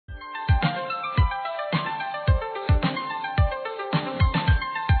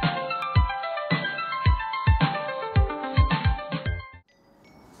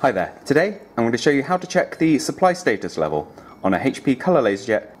Hi there, today I'm going to show you how to check the supply status level on a HP Colour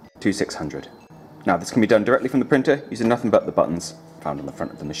LaserJet 2600. Now this can be done directly from the printer using nothing but the buttons found on the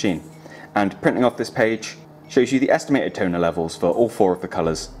front of the machine. And printing off this page shows you the estimated toner levels for all 4 of the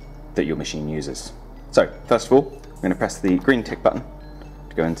colours that your machine uses. So first of all, I'm going to press the green tick button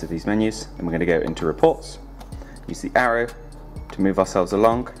to go into these menus, and we're going to go into reports, use the arrow to move ourselves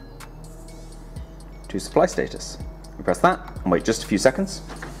along to supply status. We press that and wait just a few seconds.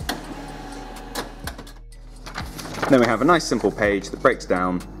 Then we have a nice simple page that breaks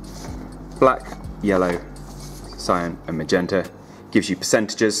down black, yellow, cyan and magenta, gives you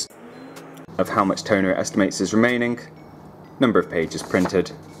percentages of how much toner it estimates is remaining, number of pages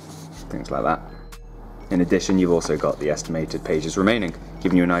printed, things like that. In addition, you've also got the estimated pages remaining,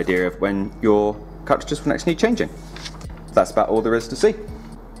 giving you an idea of when your cartridges will next need changing. That's about all there is to see.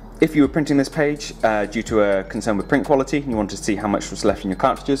 If you were printing this page due to a concern with print quality and you wanted to see how much was left in your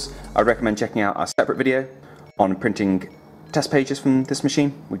cartridges, I'd recommend checking out our separate video on printing test pages from this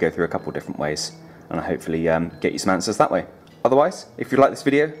machine. We go through a couple different ways and I hopefully get you some answers that way. Otherwise, if you like this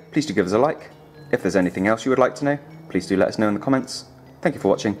video, please do give us a like. If there's anything else you would like to know, please do let us know in the comments. Thank you for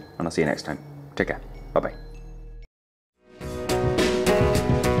watching and I'll see you next time. Take care. Bye bye.